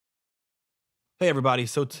Hey everybody,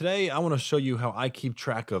 so today I want to show you how I keep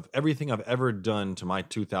track of everything I've ever done to my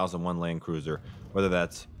 2001 Land Cruiser, whether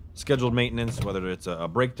that's scheduled maintenance, whether it's a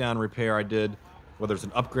breakdown repair I did, whether it's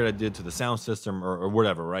an upgrade I did to the sound system or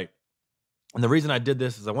whatever, right? And the reason I did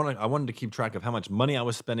this is I wanted to keep track of how much money I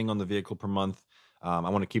was spending on the vehicle per month. I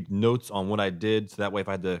want to keep notes on what I did, so that way if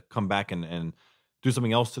I had to come back and do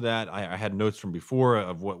something else to that, I had notes from before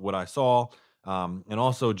of what I saw, and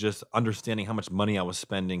also just understanding how much money I was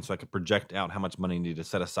spending, so I could project out how much money I needed to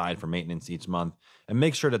set aside for maintenance each month, and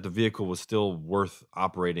make sure that the vehicle was still worth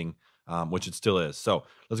operating, which it still is. So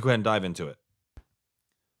let's go ahead and dive into it.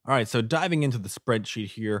 All right, so diving into the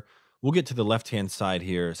spreadsheet here, we'll get to the left-hand side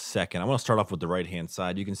here second. I want to start off with the right-hand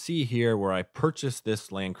side. You can see here where I purchased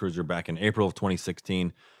this Land Cruiser back in April of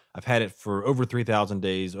 2016. I've had it for over 3,000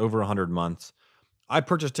 days, over 100 months. I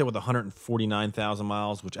purchased it with 149,000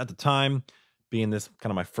 miles, which at the time, being this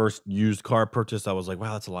kind of my first used car purchase, I was like,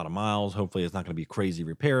 wow, that's a lot of miles. Hopefully, it's not going to be crazy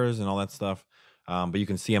repairs and all that stuff. But you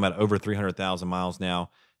can see I'm at over 300,000 miles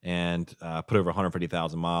now and put over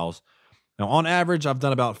 150,000 miles. Now, on average, I've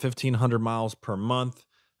done about 1,500 miles per month.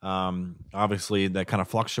 Obviously, that kind of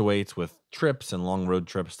fluctuates with trips and long road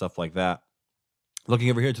trips, stuff like that. Looking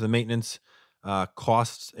over here to the maintenance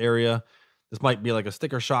costs area, this might be like a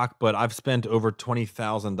sticker shock, but I've spent over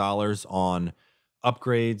 $20,000 on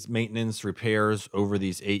upgrades, maintenance, repairs over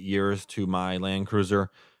these 8 years to my Land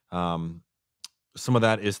Cruiser. Um, some of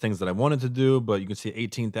that is things that I wanted to do, but you can see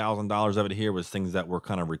 $18,000 of it here was things that were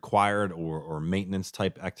kind of required or maintenance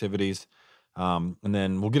type activities. And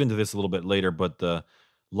then we'll get into this a little bit later, but the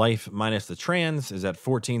life minus the trans is at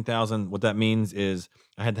 14,000. What that means is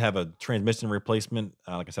I had to have a transmission replacement.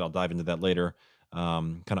 Like I said, I'll dive into that later,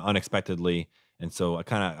 kind of unexpectedly. And so I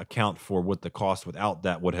kind of account for what the cost without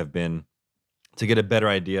that would have been to get a better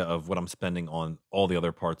idea of what I'm spending on all the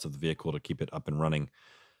other parts of the vehicle to keep it up and running.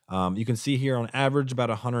 You can see here on average about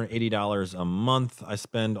 $180 a month I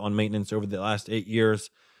spend on maintenance over the last 8 years.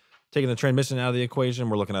 Taking the transmission out of the equation,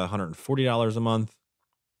 we're looking at $140 a month.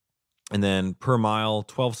 And then per mile,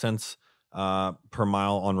 12 cents per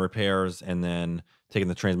mile on repairs. And then taking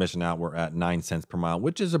the transmission out, we're at 9 cents per mile,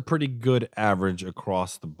 which is a pretty good average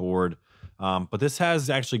across the board. But this has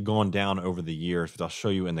actually gone down over the years, which I'll show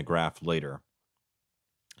you in the graph later.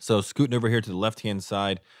 So scooting over here to the left-hand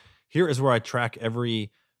side, here is where I track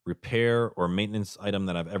every repair or maintenance item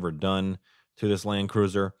that I've ever done to this Land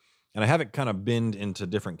Cruiser. And I have it kind of binned into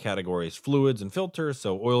different categories: fluids and filters,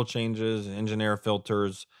 so oil changes, engine air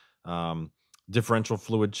filters, um, differential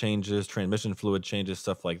fluid changes, transmission fluid changes,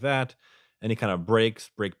 stuff like that. Any kind of brakes,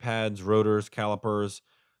 brake pads, rotors, calipers,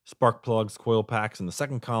 spark plugs, coil packs in the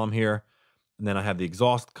second column here. And then I have the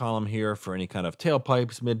exhaust column here for any kind of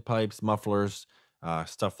tailpipes, mid pipes, mufflers,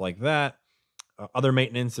 stuff like that. Other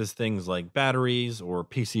maintenance is things like batteries or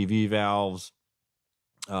PCV valves,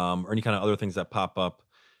 or any kind of other things that pop up.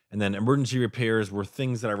 And then emergency repairs were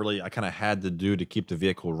things that I kind of had to do to keep the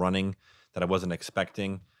vehicle running that I wasn't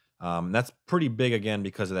expecting. And that's pretty big again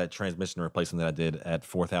because of that transmission replacement that I did at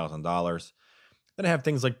 $4,000. Then I have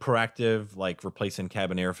things like proactive, like replacing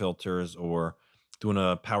cabin air filters or doing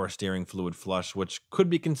a power steering fluid flush, which could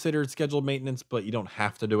be considered scheduled maintenance, but you don't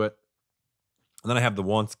have to do it. And then I have the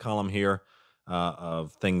wants column here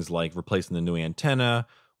of things like replacing the new antenna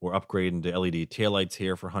or upgrading to LED taillights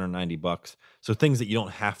here for 190 bucks. So things that you don't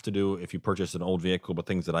have to do if you purchase an old vehicle, but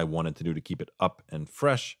things that I wanted to do to keep it up and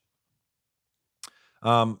fresh.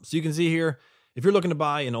 So you can see here, if you're looking to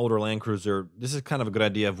buy an older Land Cruiser, this is kind of a good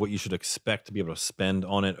idea of what you should expect to be able to spend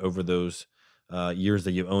on it over those years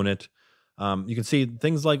that you own it. You can see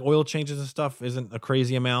things like oil changes and stuff isn't a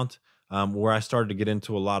crazy amount. Where I started to get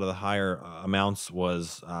into a lot of the higher amounts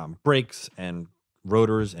was brakes and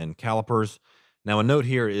rotors and calipers. Now, a note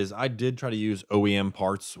here is I did try to use OEM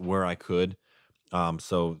parts where I could.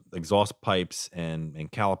 So exhaust pipes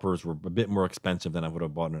and calipers were a bit more expensive than I would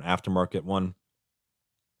have bought an aftermarket one.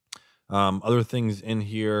 Other things in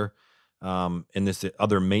here, in this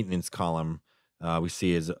other maintenance column, we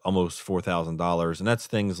see is almost $4,000, and that's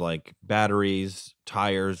things like batteries,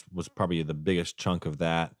 tires was probably the biggest chunk of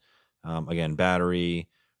that. Again, battery,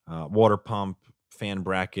 water pump, fan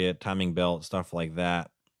bracket, timing belt, stuff like that,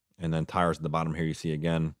 and then tires at the bottom here. You see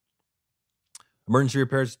again, emergency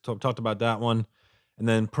repairs. Talked about that one, and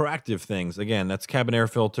then proactive things. Again, that's cabin air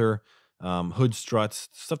filter, hood struts,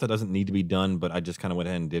 stuff that doesn't need to be done, but I just kind of went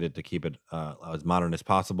ahead and did it to keep it as modern as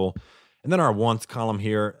possible. And then our wants column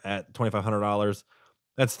here at $2,500.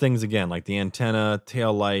 That's things again like the antenna,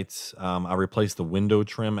 tail lights. I replaced the window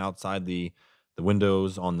trim outside the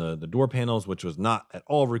windows on the door panels, which was not at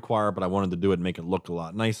all required, but I wanted to do it and make it look a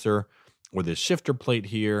lot nicer. Or this shifter plate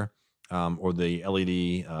here. or the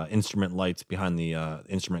LED instrument lights behind the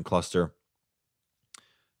instrument cluster,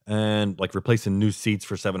 and like replacing new seats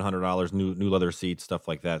for $700, new leather seats, stuff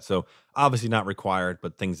like that. So obviously not required,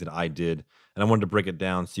 but things that I did, and I wanted to break it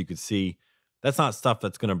down so you could see that's not stuff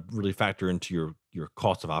that's going to really factor into your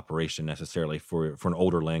cost of operation necessarily for an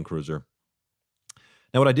older Land Cruiser.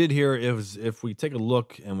 Now, what I did here is if we take a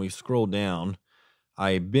look and we scroll down,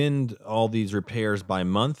 I binned all these repairs by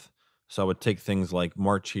month. So I would take things like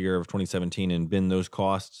March here of 2017 and bin those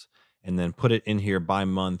costs, and then put it in here by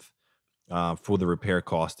month for the repair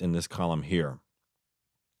cost in this column here.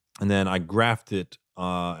 And then I graphed it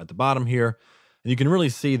at the bottom here. And you can really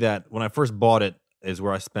see that when I first bought it is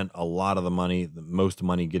where I spent a lot of the money, the most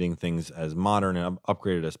money getting things as modern and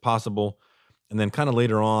upgraded as possible. And then kind of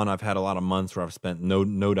later on, I've had a lot of months where I've spent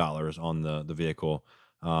no dollars on the vehicle.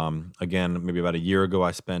 Again, maybe about a year ago,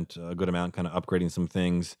 I spent a good amount kind of upgrading some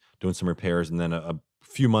things, doing some repairs, and then a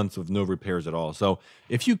few months with no repairs at all. So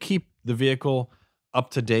if you keep the vehicle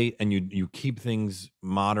up to date and you keep things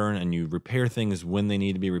modern and you repair things when they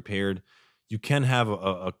need to be repaired, you can have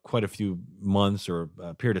a quite a few months or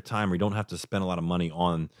a period of time where you don't have to spend a lot of money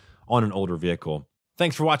on an older vehicle.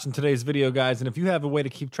 Thanks for watching today's video, guys. And if you have a way to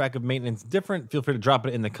keep track of maintenance different, feel free to drop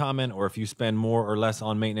it in the comment, or if you spend more or less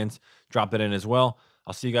on maintenance, drop it in as well.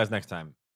 I'll see you guys next time.